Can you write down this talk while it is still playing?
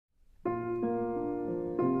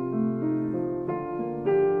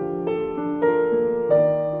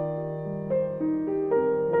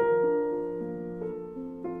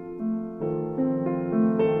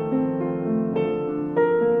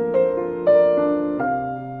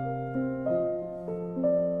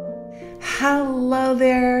Hello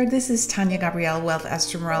there, this is Tania Gabrielle, Wealth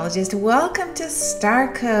Astro-Numerologist. Welcome to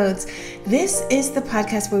Star Codes. This is the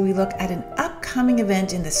podcast where we look at an upcoming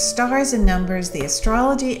event in the stars and numbers, the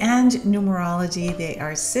astrology and numerology. They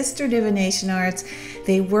are sister divination arts.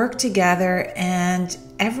 They work together, and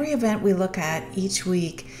every event we look at each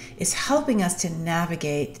week is helping us to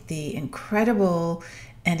navigate the incredible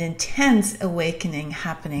and intense awakening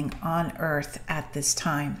happening on Earth at this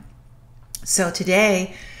time. So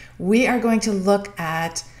today, we are going to look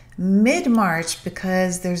at mid-March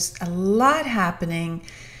because there's a lot happening.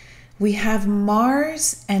 We have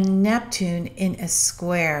Mars and Neptune in a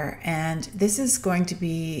square, and this is going to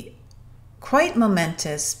be quite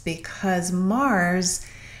momentous because Mars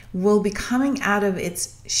will be coming out of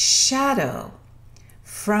its shadow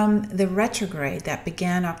from the retrograde that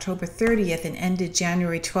began October 30th and ended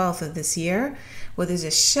January 12th of this year. Well, there's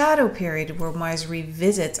a shadow period where Mars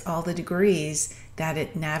revisits all the degrees that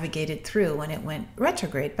it navigated through when it went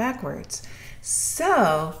retrograde backwards.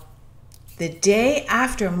 So the day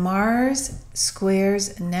after Mars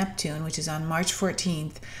squares Neptune, which is on March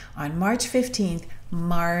 14th, on March 15th,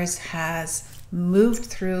 Mars has moved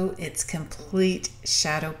through its complete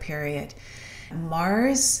shadow period.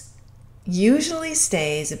 Mars usually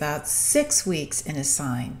stays about 6 weeks in a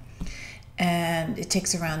sign, and it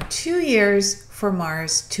takes around 2 years for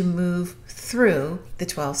Mars to move through the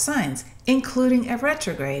 12 signs, including a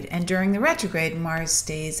retrograde. And during the retrograde, Mars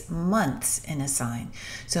stays months in a sign.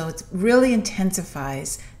 So it really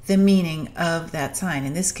intensifies the meaning of that sign,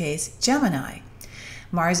 in this case, Gemini.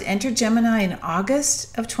 Mars entered Gemini in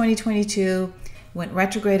August of 2022, went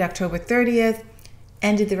retrograde October 30th,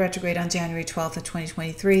 ended the retrograde on January 12th of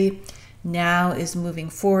 2023, now is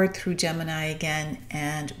moving forward through Gemini again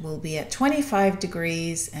and will be at 25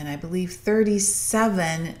 degrees and I believe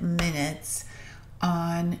 37 minutes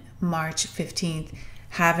on March 15th,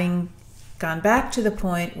 having gone back to the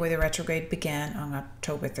point where the retrograde began on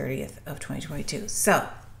October 30th of 2022. So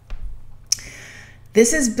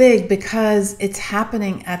this is big because it's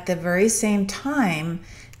happening at the very same time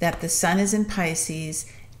that the sun is in Pisces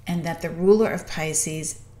and that the ruler of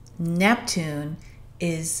Pisces, Neptune,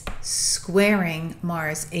 is squaring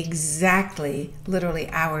Mars exactly, literally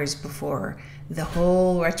hours before the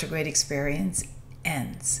whole retrograde experience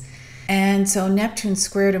ends. And so Neptune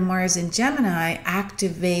square to Mars in Gemini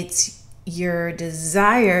activates your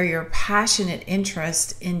desire, your passionate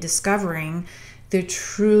interest in discovering the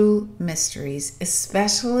true mysteries,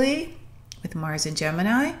 especially with Mars in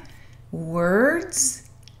Gemini, words,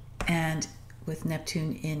 and with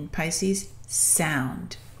Neptune in Pisces,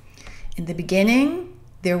 sound. In the beginning,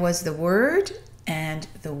 there was the word, and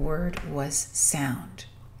the word was sound.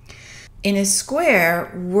 In a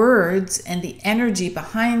square, words and the energy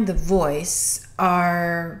behind the voice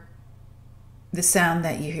are the sound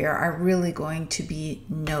that you hear are really going to be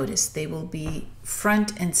noticed. They will be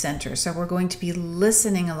front and center. So we're going to be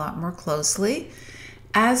listening a lot more closely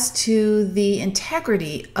as to the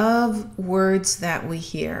integrity of words that we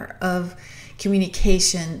hear, of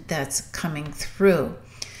communication that's coming through.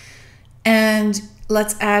 And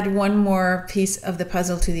let's add one more piece of the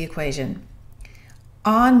puzzle to the equation.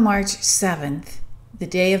 On March 7th, the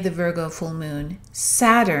day of the Virgo full moon,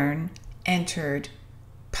 Saturn entered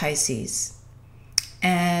Pisces.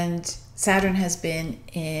 And Saturn has been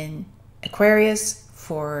in Aquarius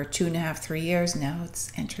for 2.5, 3 years. Now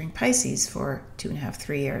it's entering Pisces for 2.5,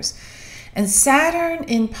 3 years. And Saturn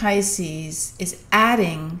in Pisces is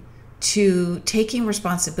adding to taking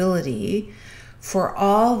responsibility for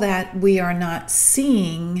all that we are not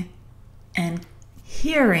seeing and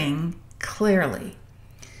hearing clearly.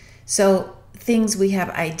 So things we have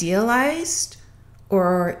idealized,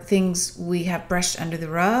 or things we have brushed under the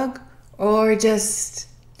rug, or just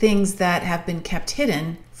things that have been kept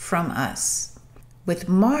hidden from us. With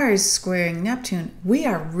Mars squaring Neptune, we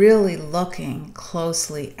are really looking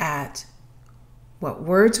closely at what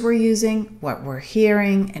words we're using, what we're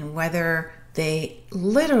hearing, and whether they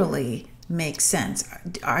literally make sense.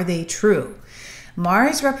 Are they true?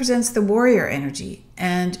 Mars represents the warrior energy,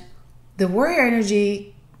 and the warrior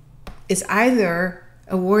energy is either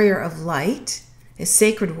a warrior of light, a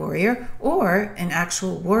sacred warrior, or an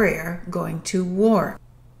actual warrior going to war.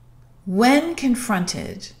 When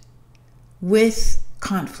confronted with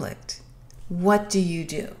conflict, what do you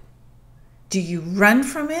do? Do you run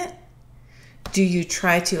from it? Do you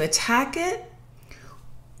try to attack it?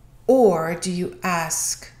 Or do you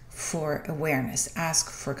ask for awareness,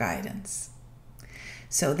 ask for guidance?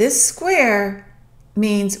 So this square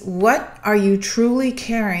means, what are you truly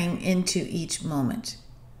carrying into each moment?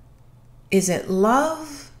 Is it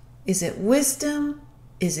love? Is it wisdom?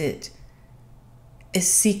 Is it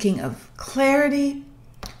is seeking of clarity,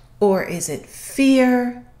 or is it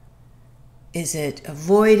fear? Is it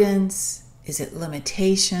avoidance? Is it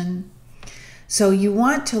limitation? So you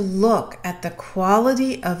want to look at the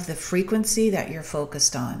quality of the frequency that you're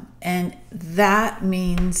focused on. And that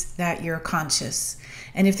means that you're conscious.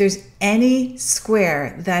 And if there's any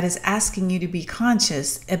square that is asking you to be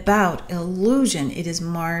conscious about illusion, it is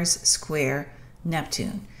Mars square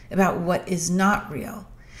Neptune, about what is not real.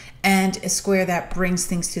 And a square that brings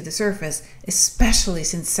things to the surface, especially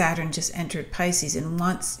since Saturn just entered Pisces and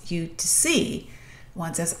wants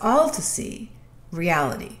us all to see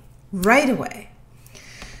reality right away.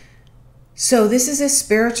 So this is a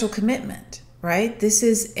spiritual commitment, right? This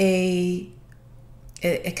is a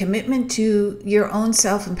commitment to your own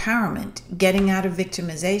self-empowerment, getting out of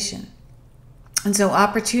victimization. And so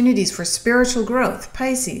opportunities for spiritual growth,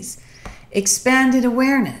 Pisces, expanded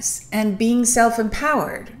awareness and being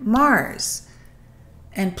self-empowered, Mars,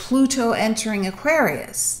 and Pluto entering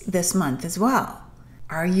Aquarius this month as well.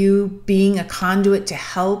 Are you being a conduit to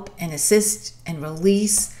help and assist and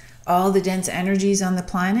release all the dense energies on the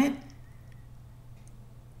planet?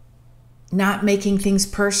 Not making things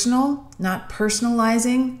personal, not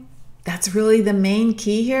personalizing. That's really the main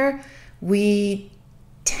key here. We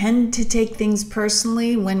tend to take things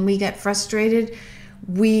personally when we get frustrated.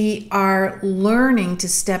 We are learning to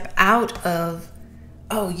step out of,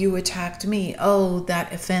 oh, you attacked me. Oh,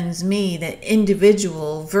 that offends me. The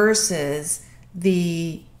individual versus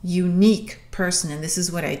the unique person. And this is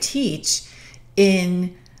what I teach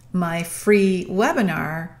in my free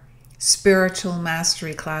webinar,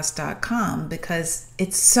 spiritualmasteryclass.com, because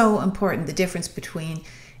it's so important, the difference between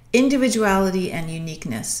individuality and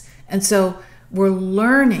uniqueness. And so we're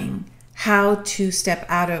learning how to step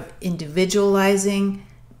out of individualizing,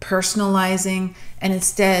 personalizing, and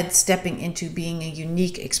instead stepping into being a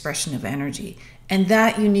unique expression of energy. And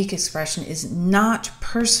that unique expression is not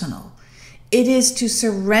personal. It is to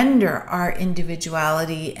surrender our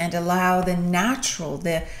individuality and allow the natural,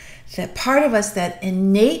 the part of us that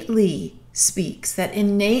innately speaks, that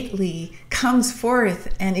innately comes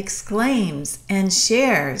forth and exclaims and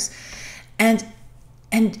shares and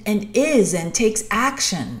is and takes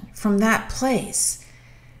action from that place.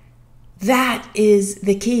 That is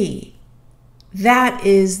the key. That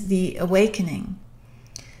is the awakening.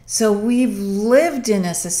 So we've lived in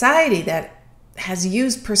a society that has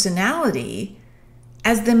used personality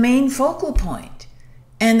as the main focal point.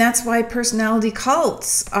 And that's why personality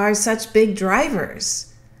cults are such big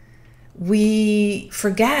drivers. We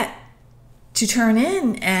forget to turn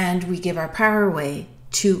in and we give our power away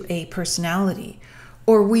to a personality.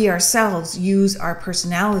 Or we ourselves use our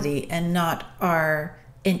personality and not our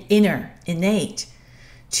innate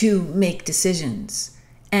to make decisions.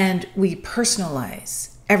 And we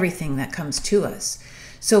personalize everything that comes to us.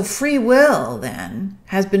 So free will then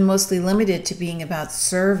has been mostly limited to being about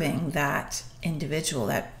serving that individual,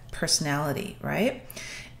 that personality, right?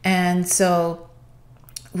 And so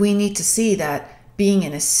we need to see that being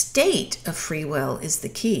in a state of free will is the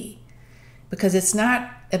key, because it's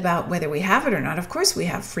not about whether we have it or not. Of course we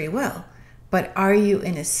have free will, but are you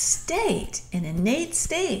in a state, an innate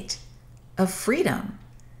state of freedom?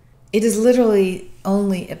 It is literally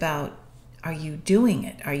only about, are you doing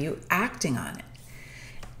it? Are you acting on it?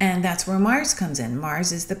 And that's where Mars comes in.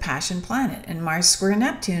 Mars is the passion planet, and Mars square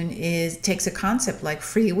Neptune takes a concept like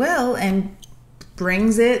free will and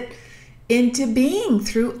brings it into being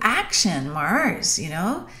through action. Mars,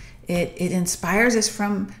 it inspires us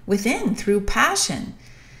from within through passion.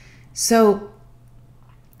 So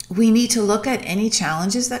we need to look at any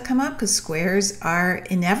challenges that come up, because squares are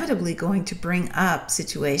inevitably going to bring up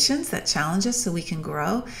situations that challenge us so we can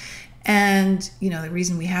grow. And, the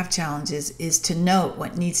reason we have challenges is to note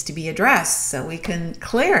what needs to be addressed so we can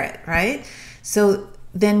clear it, right? So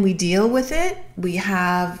then we deal with it. We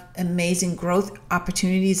have amazing growth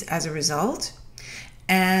opportunities as a result.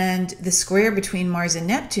 And the square between Mars and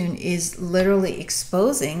Neptune is literally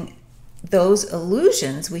exposing those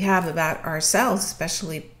illusions we have about ourselves,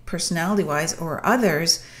 especially personality-wise, or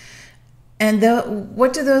others. And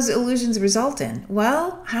what do those illusions result in?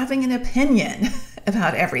 Well, having an opinion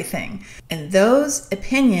about everything. And those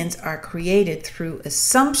opinions are created through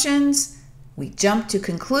assumptions. We jump to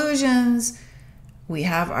conclusions. We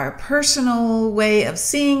have our personal way of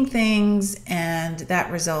seeing things, and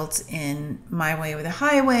that results in my way or the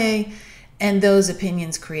highway. And those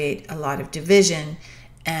opinions create a lot of division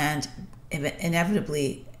and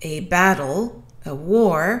inevitably a battle, a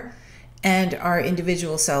war, and our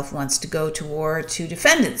individual self wants to go to war to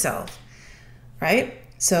defend itself, right?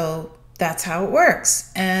 So that's how it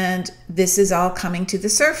works. And this is all coming to the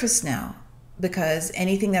surface now because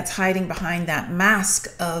anything that's hiding behind that mask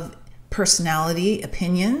of personality,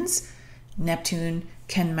 opinions, Neptune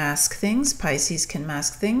can mask things, Pisces can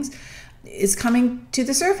mask things, is coming to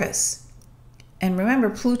the surface. And remember,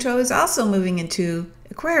 Pluto is also moving into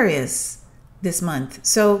Aquarius this month.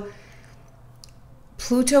 So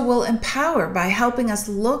Pluto will empower by helping us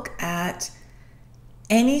look at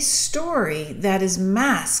any story that is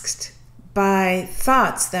masked by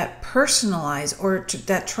thoughts that personalize or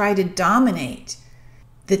that try to dominate.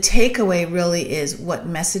 The takeaway really is, what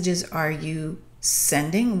messages are you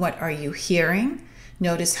sending? What are you hearing?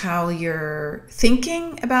 Notice how you're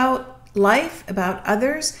thinking about life, about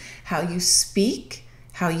others, how you speak,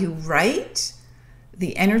 how you write,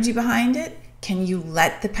 the energy behind it. Can you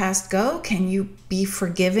let the past go? Can you be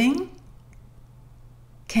forgiving?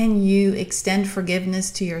 Can you extend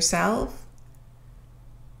forgiveness to yourself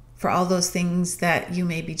for all those things that you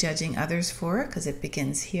may be judging others for? Because it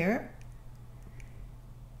begins here.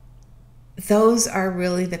 Those are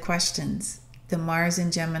really the questions. The Mars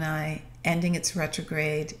in Gemini ending its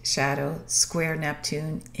retrograde shadow, square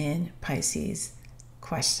Neptune in Pisces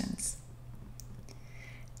questions.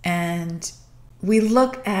 And we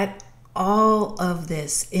look at all of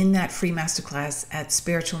this in that free masterclass at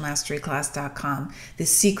spiritualmasteryclass.com. The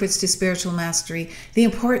secrets to spiritual mastery, the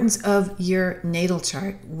importance of your natal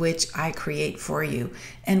chart, which I create for you.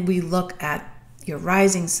 And we look at your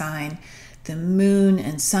rising sign, the moon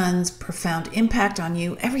and sun's profound impact on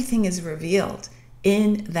you. Everything is revealed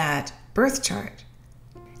in that birth chart.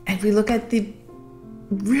 And we look at the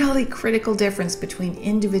really critical difference between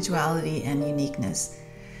individuality and uniqueness.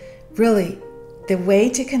 Really, the way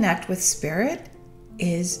to connect with spirit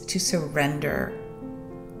is to surrender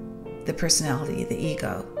the personality, the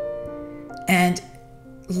ego. And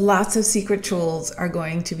lots of secret tools are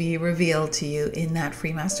going to be revealed to you in that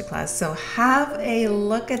free masterclass. So have a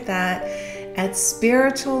look at that at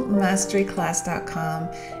spiritualmasteryclass.com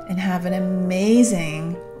and have an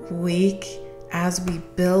amazing week as we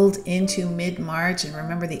build into mid-March. And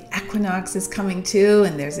remember, the equinox is coming too,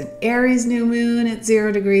 and there's an Aries new moon at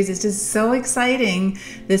 0 degrees. It's just so exciting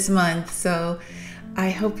this month. So I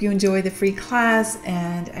hope you enjoy the free class,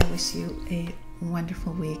 and I wish you a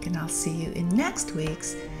wonderful week, and I'll see you in next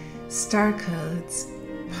week's Star Codes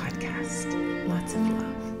podcast. Lots of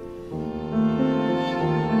love.